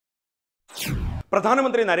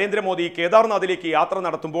പ്രധാനമന്ത്രി നരേന്ദ്രമോദി കേദാർനാഥിലേക്ക് യാത്ര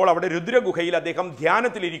നടത്തുമ്പോൾ അവിടെ രുദ്രഗുഹയിൽ അദ്ദേഹം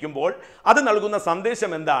ധ്യാനത്തിലിരിക്കുമ്പോൾ അത് നൽകുന്ന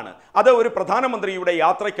സന്ദേശം എന്താണ്? അത് ഒരു പ്രധാനമന്ത്രിയുടെ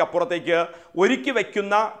യാത്രയ്ക്കപ്പുറത്തേക്ക് ഒരുക്കി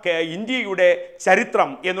വയ്ക്കുന്ന ഇന്ത്യയുടെ ചരിത്രം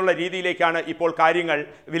എന്നുള്ള രീതിയിലേക്കാണ് ഇപ്പോൾ കാര്യങ്ങൾ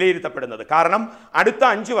വിലയിരുത്തപ്പെടുന്നത്. കാരണം അടുത്ത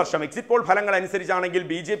 5 വർഷം എക്സിറ്റ് പോൾ ഫലങ്ങൾ അനുസരിച്ചാണെങ്കിൽ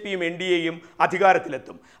BJPയും NDAയും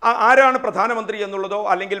അധികാരത്തിലെത്തും. ആരാണ് പ്രധാനമന്ത്രി എന്നുള്ളതോ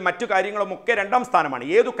അല്ലെങ്കിൽ മറ്റു കാര്യങ്ങളുമൊക്കെ രണ്ടാം സ്ഥാനമാണ്.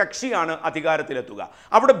 ഏതു കക്ഷിയാണ് അധികാരത്തിലെത്തുക?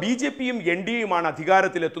 അവിടെ BJPയും NDAയുമാണ്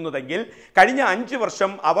അധികാരത്തിലെത്തുന്നതെങ്കിൽ കഴിഞ്ഞ 5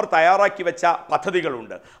 വർഷം അവർ തയ്യാറാക്കി വെച്ച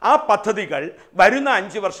പദ്ധതികളുണ്ട്. ആ പദ്ധതികൾ വരുന്ന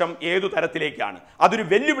 5 വർഷം ഏതു തരത്തിലേക്കാണ്? അതൊരു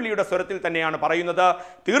വെല്ലുവിളിയുടെ സ്വരത്തിൽ തന്നെയാണ് പറയുന്നത്.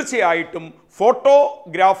 തീർച്ചയായിട്ടും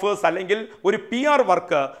ഫോട്ടോഗ്രാഫേഴ്സ് അല്ലെങ്കിൽ ഒരു PR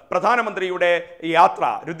വർക്ക് പ്രധാനമന്ത്രിയുടെ യാത്ര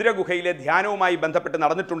രുദ്രഗുഹയിലെ ധ്യാനവുമായി ബന്ധപ്പെട്ട്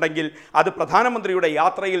നടന്നിട്ടുണ്ടെങ്കിൽ അത് പ്രധാനമന്ത്രിയുടെ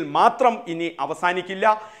യാത്രയിൽ മാത്രം ഇനി അവസാനിക്കില്ല.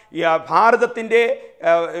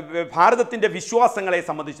 ഭാരതത്തിൻ്റെ വിശ്വാസങ്ങളെ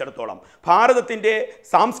സംബന്ധിച്ചിടത്തോളം, ഭാരതത്തിൻ്റെ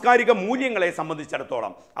സാംസ്കാരിക മൂല്യങ്ങളെ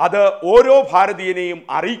സംബന്ധിച്ചിടത്തോളം അത് ഓരോ ഭാരതീയനെയും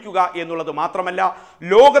അറിയിക്കുക എന്നുള്ളത് മാത്രമല്ല,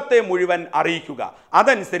 ലോകത്തെ മുഴുവൻ അറിയിക്കുക.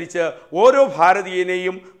 അതനുസരിച്ച് ഓരോ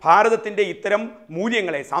ഭാരതീയനെയും ഭാരതത്തിൻ്റെ ഇത്തരം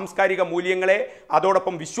മൂല്യങ്ങളെ, സാംസ്കാരിക മൂല്യങ്ങളെ,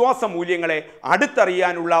 അതോടൊപ്പം വിശ്വാസ മൂല്യങ്ങളെ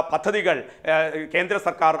അടുത്തറിയാനുള്ള പദ്ധതികൾ കേന്ദ്ര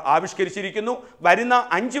സർക്കാർ ആവിഷ്കരിച്ചിരിക്കുന്നു. വരുന്ന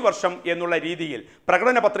 5 വർഷം എന്നുള്ള രീതിയിൽ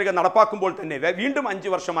പ്രകടന പത്രിക നടപ്പാക്കുമ്പോൾ തന്നെ വീണ്ടും 5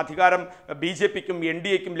 വർഷം അധികാരം BJPക്കും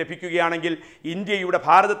NDAയ്ക്കും ലഭിക്കുകയാണെങ്കിൽ ഇന്ത്യയുടെ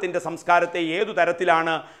ഭാരതത്തിൻ്റെ സംസ്കാരത്തെ ഏതു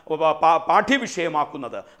തരത്തിലാണ്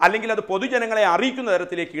പാഠ്യവിഷയമാക്കുന്നത് അല്ലെങ്കിൽ അത് പൊതുജനങ്ങളെ അറിയിക്കുന്ന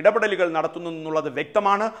തരത്തിലേക്ക് ഇടപെടലുകൾ നടത്തുന്നു എന്നുള്ളത്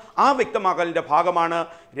വ്യക്തമാണ്. ആ വ്യക്തമാകലിൻ്റെ ഭാഗമാണ്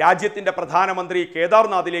രാജ്യത്തിൻ്റെ പ്രധാനമന്ത്രി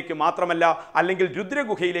കേദാർനാഥിലേക്ക് മാത്രമല്ല, അല്ലെങ്കിൽ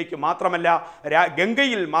രുദ്രഗുഹയിലേക്ക് മാത്രമല്ല,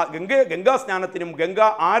 ഗംഗാ സ്നാനത്തിനും ഗംഗാ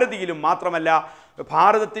ആരതിയിലും മാത്രമല്ല,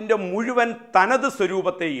 ഭാരതത്തിൻ്റെ മുഴുവൻ തനത്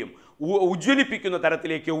സ്വരൂപത്തെയും ഉജ്ജ്വലിപ്പിക്കുന്ന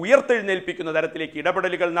തരത്തിലേക്ക്, ഉയർത്തെഴുന്നേൽപ്പിക്കുന്ന തരത്തിലേക്ക്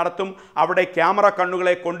ഇടപെടലുകൾ നടത്തും. അവിടെ ക്യാമറ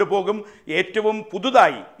കണ്ണുകളെ കൊണ്ടുപോകും. ഏറ്റവും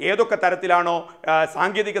പുതുതായി ഏതൊക്കെ തരത്തിലാണോ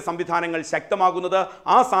സാങ്കേതിക സംവിധാനങ്ങൾ ശക്തമാകുന്നത്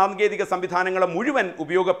ആ സാങ്കേതിക സംവിധാനങ്ങളെ മുഴുവൻ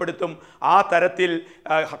ഉപയോഗപ്പെടുത്തും. ആ തരത്തിൽ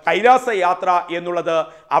കൈലാസ യാത്ര എന്നുള്ളത്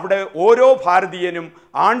അവിടെ ഓരോ ഭാരതീയനും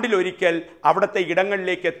ആണ്ടിലൊരിക്കൽ അവിടുത്തെ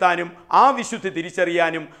ഇടങ്ങളിലേക്ക് എത്താനും ആ വിശുദ്ധി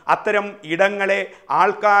തിരിച്ചറിയാനും അത്തരം ഇടങ്ങളെ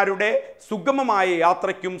ആൾക്കാരുടെ സുഗമമായ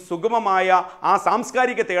യാത്രയ്ക്കും സുഗമമായ ആ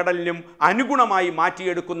സാംസ്കാരിക തേടലിനും അനുഗുണമായി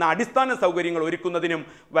മാറ്റിയെടുക്കുന്ന അടിസ്ഥാന സൗകര്യങ്ങൾ ഒരുക്കുന്നതിനും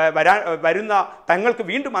വരുന്ന തങ്ങൾക്ക്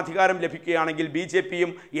വീണ്ടും അധികാരം ലഭിക്കുകയാണെങ്കിൽ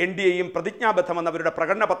BJPയും NDAയും പ്രതിജ്ഞാബദ്ധമെന്നവരുടെ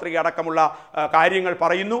പ്രകടന പത്രിക അടക്കമുള്ള കാര്യങ്ങൾ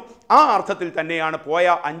പറയുന്നു. ആ അർത്ഥത്തിൽ തന്നെയാണ്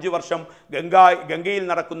പോയ 5 വർഷം ഗംഗയിൽ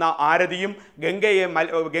നടക്കുന്ന ആരതിയും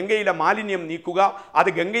ഗംഗയിലെ മാലിന്യം നീക്കുക, അത്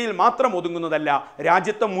ഗംഗയിൽ മാത്രം ഒതുങ്ങുന്നതല്ല,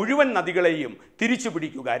 രാജ്യത്തെ മുഴുവൻ നദികളെയും തിരിച്ചു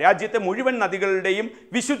പിടിക്കുക, രാജ്യത്തെ മുഴുവൻ നദികളുടെയും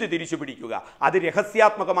വിശുദ്ധി തിരിച്ചു പിടിക്കുക. അത്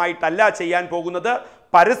രഹസ്യാത്മകമായിട്ടല്ല ചെയ്യാൻ പോകുന്നത്,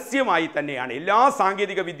 പരസ്യമായി തന്നെയാണ്. എല്ലാ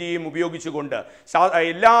സാങ്കേതിക വിദ്യയും ഉപയോഗിച്ചുകൊണ്ട്,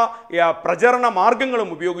 എല്ലാ പ്രചരണ മാർഗങ്ങളും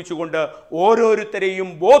ഉപയോഗിച്ചുകൊണ്ട് ഓരോരുത്തരെയും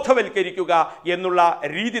ബോധവൽക്കരിക്കുക എന്നുള്ള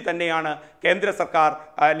രീതി തന്നെയാണ് കേന്ദ്ര സർക്കാർ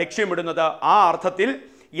ലക്ഷ്യമിടുന്നത്. ആ അർത്ഥത്തിൽ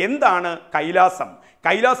എന്താണ് കൈലാസം?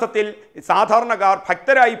 കൈലാസത്തിൽ സാധാരണക്കാർ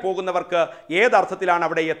ഭക്തരായി പോകുന്നവർക്ക് ഏതർത്ഥത്തിലാണ്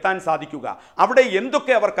അവിടെ എത്താൻ സാധിക്കുക? അവിടെ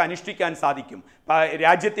എന്തൊക്കെ അവർക്ക് അനുഷ്ഠിക്കാൻ സാധിക്കും?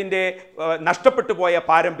 രാജ്യത്തിൻ്റെ നഷ്ടപ്പെട്ടു പോയ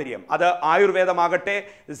പാരമ്പര്യം, അത് ആയുർവേദമാകട്ടെ,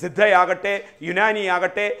 സിദ്ധയാകട്ടെ,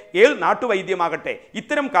 യുനാനിയാകട്ടെ, ഏത് നാട്ടുവൈദ്യമാകട്ടെ,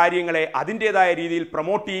 ഇത്തരം കാര്യങ്ങളെ അതിൻ്റേതായ രീതിയിൽ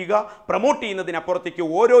പ്രൊമോട്ട് ചെയ്യുക. പ്രൊമോട്ട് ചെയ്യുന്നതിനപ്പുറത്തേക്ക്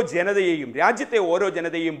ഓരോ ജനതയെയും, രാജ്യത്തെ ഓരോ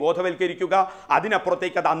ജനതയെയും ബോധവൽക്കരിക്കുക.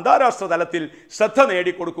 അതിനപ്പുറത്തേക്ക് അത് അന്താരാഷ്ട്ര തലത്തിൽ ശ്രദ്ധ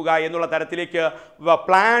നേടിക്കൊടുക്കുക എന്നുള്ള തരത്തിലേക്ക്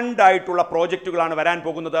പ്ലാൻഡ് ആയിട്ടുള്ള പ്രോജക്റ്റുകളാണ് വരാൻ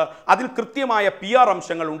പോകുന്നത്. അതിൽ കൃത്യമായ PR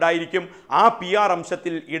അംശങ്ങൾ ഉണ്ടായിരിക്കും. ആ PR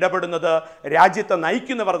അംശത്തിൽ ഇടപെടുന്നത് രാജ്യത്തെ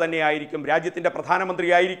നയിക്കുന്നവർ തന്നെയായിരിക്കും. രാജ്യത്തിൻ്റെ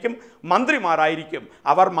പ്രധാനമന്ത്രിയായിരിക്കും, മന്ത്രിമാരായിരിക്കും.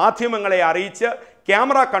 അവർ മാധ്യമങ്ങളെ അറിയിച്ച്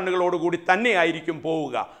ക്യാമറ കണ്ണുകളോടുകൂടി തന്നെയായിരിക്കും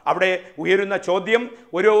പോവുക. അവിടെ ഉയരുന്ന ചോദ്യം,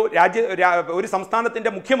 ഒരു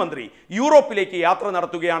സംസ്ഥാനത്തിൻ്റെ മുഖ്യമന്ത്രി യൂറോപ്പിലേക്ക് യാത്ര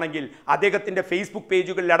നടത്തുകയാണെങ്കിൽ അദ്ദേഹത്തിൻ്റെ ഫേസ്ബുക്ക്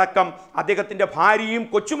പേജുകളിലടക്കം അദ്ദേഹത്തിൻ്റെ ഭാര്യയും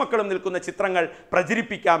കൊച്ചുമക്കളും നിൽക്കുന്ന ചിത്രങ്ങൾ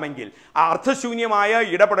പ്രചരിപ്പിക്കാമെങ്കിൽ, അർത്ഥശൂന്യമായ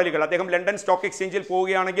ഇടപെടലുകൾ, അദ്ദേഹം ലണ്ടൻ സ്റ്റോക്ക് എക്സ്ചേഞ്ചിൽ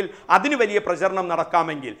പോവുകയാണെങ്കിൽ അതിന് വലിയ പ്രചരണം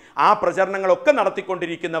നടക്കാമെങ്കിൽ, ആ പ്രചരണങ്ങളൊക്കെ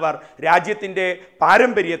നടത്തിക്കൊണ്ടിരിക്കുന്നവർ രാജ്യത്തിൻ്റെ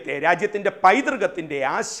പാരമ്പര്യത്തെ, രാജ്യത്തിൻ്റെ പൈതൃകത്തിൻ്റെ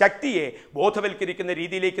ആ ശക്തിയെ ബോധവൽക്കരിക്കുന്ന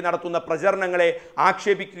രീതിയിലേക്ക് നടത്തുന്ന പ്രചരണങ്ങളെ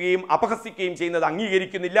ആക്ഷേപിക്കുകയും അപഹസിക്കുകയും ചെയ്യുന്നത്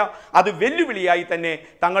അംഗീകരിക്കുന്നില്ല. അത് വെല്ലുവിളിയായി തന്നെ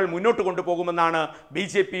തങ്ങൾ മുന്നോട്ട് കൊണ്ടുപോകുമെന്നാണ്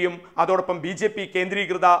BJPയും അതോടൊപ്പം BJP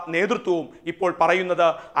കേന്ദ്രീകൃത നേതൃത്വവും ഇപ്പോൾ പറയുന്നത്.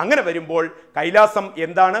 അങ്ങനെ വരുമ്പോൾ കൈലാസം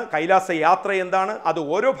എന്താണ്, കൈലാസ യാത്ര എന്താണ്, അത്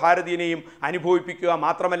ഓരോ ഭാരതീയനെയും അനുഭവിപ്പിക്കുക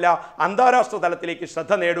മാത്രമല്ല അന്താരാഷ്ട്ര തലത്തിലേക്ക്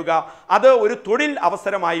ശ്രദ്ധ നേടുക, അത് ഒരു തൊഴിൽ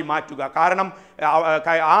അവസരമായി മാറ്റുക. കാരണം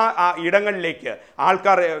ആ ഇടങ്ങളിലേക്ക്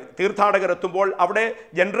ആൾക്കാർ, തീർത്ഥാടകർ എത്തുമ്പോൾ അവിടെ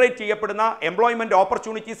ജനറേറ്റ് ചെയ്യപ്പെടുന്ന എംപ്ലോയ്മെൻറ്റ്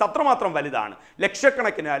ഓപ്പർച്യൂണിറ്റീസ് അത്രമാത്രം വലുതാണ്.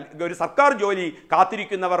 ലക്ഷക്കണക്കിന് ഒരു സർക്കാർ ജോലി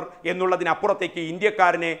കാത്തിരിക്കുന്നവർ എന്നുള്ളതിനപ്പുറത്തേക്ക്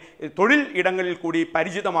ഇന്ത്യക്കാരനെ തൊഴിൽ ഇടങ്ങളിൽ കൂടി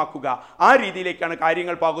പരിചിതമാക്കുക, ആ രീതിയിലേക്കാണ്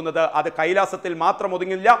കാര്യങ്ങൾ പോകുന്നത്. അത് കൈലാസത്തിൽ മാത്രം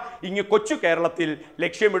ഒതുങ്ങില്ല. ഇങ്ങ് കൊച്ചു കേരളത്തിൽ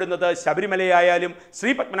ലക്ഷ്യമിടുന്നത് ശബരിമലയായാലും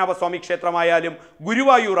ശ്രീ പത്മനാഭസ്വാമി ക്ഷേത്രമായാലും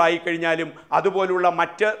ഗുരുവായൂർ ആയിക്കഴിഞ്ഞാലും അതുപോലുള്ള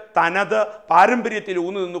മറ്റ് തനത് പാരമ്പര്യത്തിൽ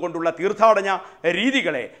ഊന്നു നിന്നുകൊണ്ടുള്ള തീർത്ഥാടന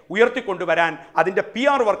രീതികളെ ഉയർത്തിക്കൊണ്ടുവരാൻ അതിൻ്റെ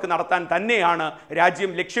PR വർക്ക് നടത്താൻ തന്നെയാണ്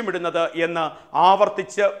രാജ്യം ലക്ഷ്യമിടുന്നത് എന്ന്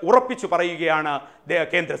ആവർത്തിച്ച് ഉറപ്പിച്ചു പറയുകയാണ്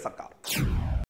കേന്ദ്ര സർക്കാർ.